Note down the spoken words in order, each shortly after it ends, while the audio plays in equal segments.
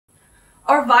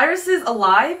Are viruses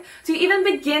alive? To even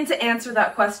begin to answer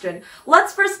that question,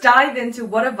 let's first dive into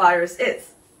what a virus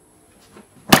is.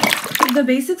 The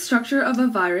basic structure of a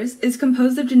virus is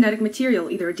composed of genetic material,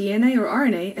 either DNA or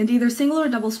RNA, and either single or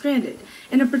double-stranded,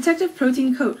 and a protective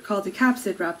protein coat called a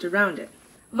capsid wrapped around it.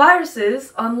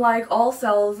 Viruses, unlike all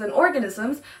cells and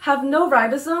organisms, have no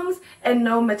ribosomes and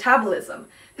no metabolism.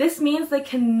 This means they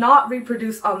cannot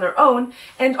reproduce on their own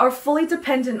and are fully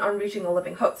dependent on reaching a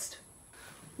living host.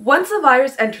 Once a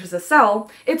virus enters a cell,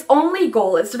 its only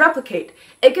goal is to replicate.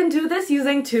 It can do this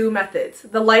using two methods,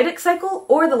 the Lytic cycle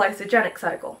or the Lysogenic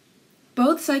cycle.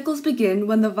 Both cycles begin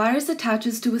when the virus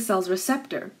attaches to a cell's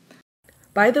receptor.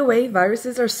 By the way,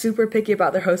 viruses are super picky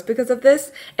about their host because of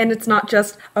this, and it's not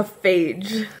just a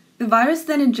phage. The virus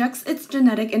then injects its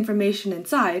genetic information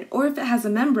inside, or if it has a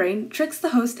membrane, tricks the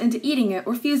host into eating it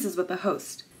or fuses with the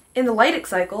host. In the Lytic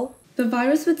cycle, the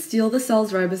virus would steal the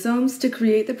cell's ribosomes to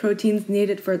create the proteins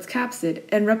needed for its capsid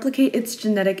and replicate its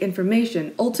genetic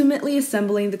information, ultimately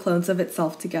assembling the clones of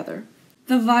itself together.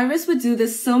 The virus would do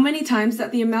this so many times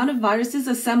that the amount of viruses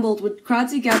assembled would crowd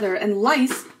together and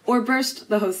lyse or burst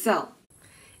the host cell.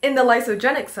 In the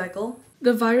lysogenic cycle,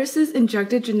 the virus's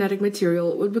injected genetic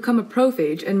material would become a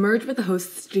prophage and merge with the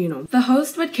host's genome. The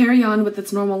host would carry on with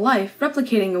its normal life,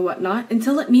 replicating and whatnot,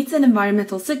 until it meets an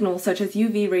environmental signal such as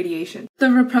UV radiation. The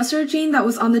repressor gene that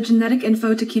was on the genetic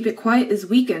info to keep it quiet is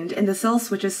weakened and the cell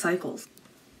switches cycles.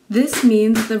 This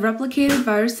means the replicated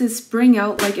viruses spring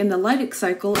out like in the Lytic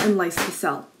cycle and lyse the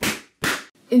cell.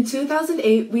 In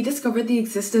 2008, we discovered the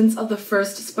existence of the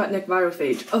first Sputnik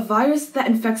virophage, a virus that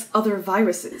infects other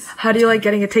viruses. How do you like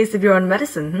getting a taste of your own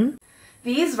medicine,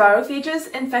 These virophages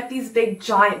infect these big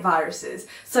giant viruses,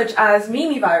 such as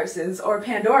Mimiviruses or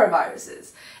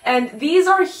Pandoraviruses. And these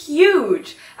are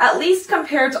huge, at least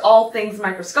compared to all things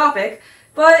microscopic,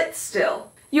 but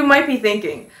still. You might be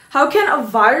thinking, how can a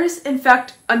virus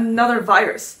infect another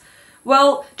virus?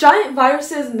 Well, giant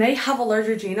viruses may have a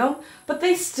larger genome, but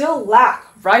they still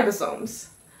lack ribosomes.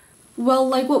 Well,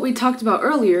 like what we talked about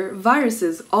earlier,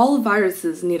 all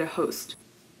viruses need a host.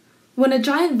 When a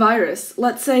giant virus,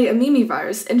 let's say a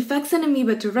Mimivirus, infects an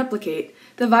amoeba to replicate,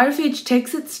 the virophage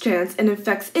takes its chance and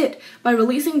infects it by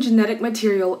releasing genetic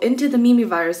material into the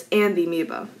Mimivirus and the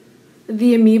amoeba.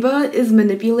 The amoeba is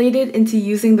manipulated into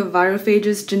using the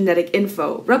virophage's genetic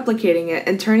info, replicating it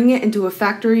and turning it into a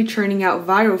factory churning out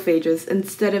virophages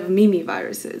instead of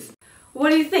Mimiviruses.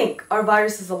 What do you think? Are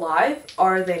viruses alive?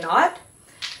 Are they not?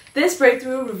 This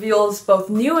breakthrough reveals both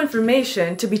new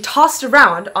information to be tossed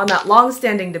around on that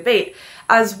long-standing debate,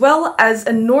 as well as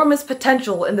enormous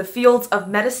potential in the fields of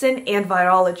medicine and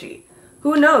virology.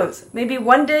 Who knows, maybe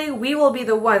one day we will be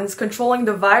the ones controlling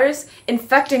the virus,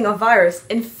 infecting a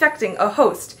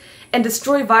host, and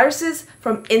destroy viruses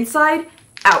from inside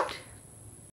out.